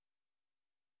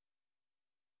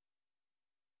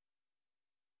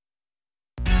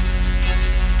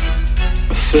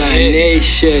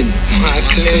FlyNation, My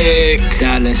click.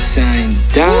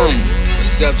 $Don.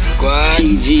 What's up, squad?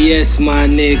 PGS, my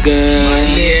nigga.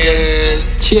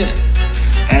 Cheers. Cheers.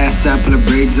 Ass up, pull the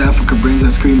braids out, fuck her brains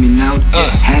out, screaming out.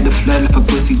 Had to flood if her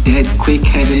pussy dead quick,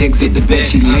 had to exit the bed.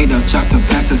 She laid out, chopped her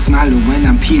past her smiling when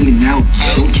I'm peeling out.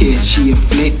 Don't care, she a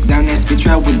flip, down that bitch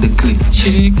right with the click.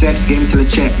 Text game to the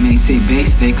chat, man, say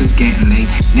base stay cause getting late.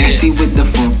 Nasty with the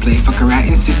foreplay, fuck her right,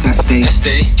 insist I stay.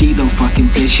 She don't fucking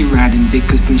play, she riding dick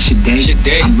cause she day.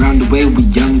 I'm round the way with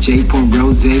young J, pouring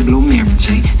rose, blow Mary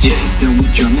J. This is done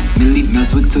with drumming, Millie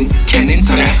melts with twin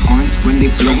cannons on that horns when they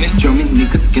blowin'. Drumming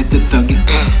niggas get the thuggin'.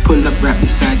 Pull up right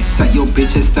beside you, sat your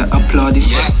bitch and start applauding.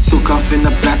 Took off in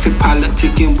a black and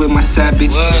politicking with my side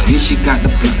bitch. Yeah, she got the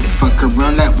blood, fuck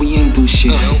around like we ain't do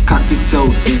shit. Cocky so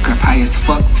aircraft high as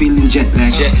fuck, feeling jet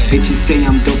lag. Bitches say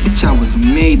I'm dope, bitch, I was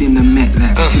made in the Met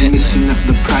Lab. Mixing up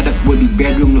the product with the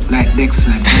bedroom look like deck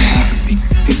slap. Half a beat,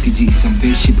 50 G's, some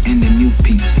fair shit and a new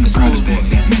piece. In the product bag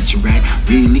that match your rag.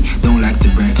 Really don't like to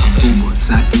brag. Schoolboy,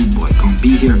 side through boy, gon'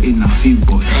 be here in a few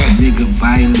boys. Some nigga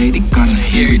violated, gonna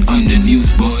hear it on the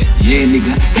news, boy. Yeah,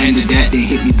 nigga, handle that, then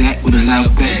hit me back with a loud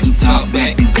back. You talk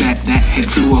back, then clap that, head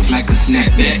flew off like a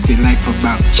snapback. Say life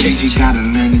about change, you gotta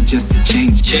learn it just to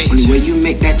change. Only way you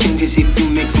make that change is if you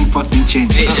make some fucking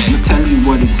change. I'ma tell you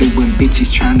what to do when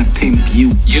bitches tryna pimp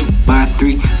you. Buy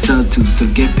 3, sell 2, so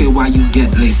get paid while you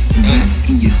get late. Invest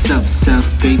in yourself,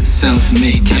 self-paid,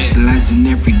 self-made. Capitalizing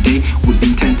every day with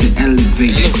intent to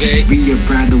elevate. Be a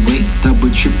bride away,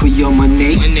 double, triple your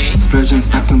money. Splurge on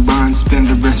stocks and bonds, spend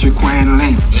the rest requiring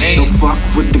lane. Don't fuck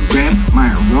with the gram,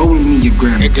 might roll me a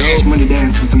gram. Cash money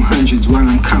dance with some hundreds while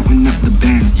I'm counting up the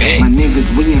bands. My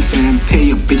niggas, we ain't fam,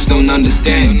 pay a bitch, don't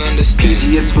understand.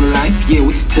 PGS for life, yeah,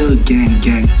 we still gang.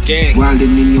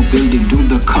 Wildin' in your building, do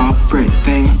the corporate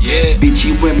thing. Bitch,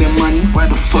 you wear me money, why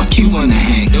the fuck you wanna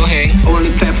hang?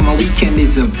 Only plan for my weekend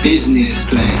is a business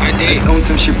plan. Let's own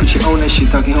some shit, put your own and shit.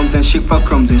 Talking homes and shit, fuck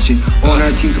crumbs and shit. Own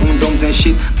our teams, own domes and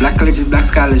shit. Black colleges, black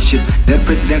scholarship. Dead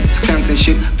presidents, scams and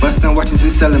shit. Bust down watches, we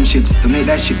sell them shits. Don't make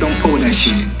that shit, don't pull that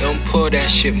shit. Don't pull that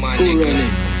shit, my Who nigga. run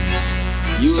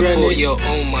it? You Support run it? your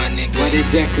own, my nigga. What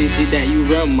exactly is it that you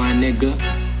run, my nigga?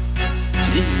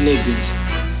 These niggas.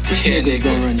 These Yeah, niggas nigga.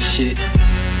 don't run shit.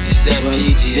 It's that Well,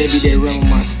 PGS maybe shit, they run nigga.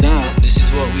 my style. This is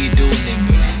what we do,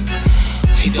 nigga.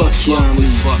 We don't Fuck you, fuck I with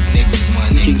mean. fuck niggas, my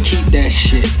You can nigga. keep that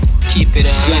shit. Keep it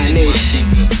 100, my FlyNation.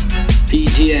 nigga.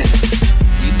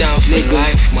 PGS. You down for Nigga,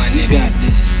 life, my you nigga. got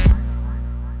this.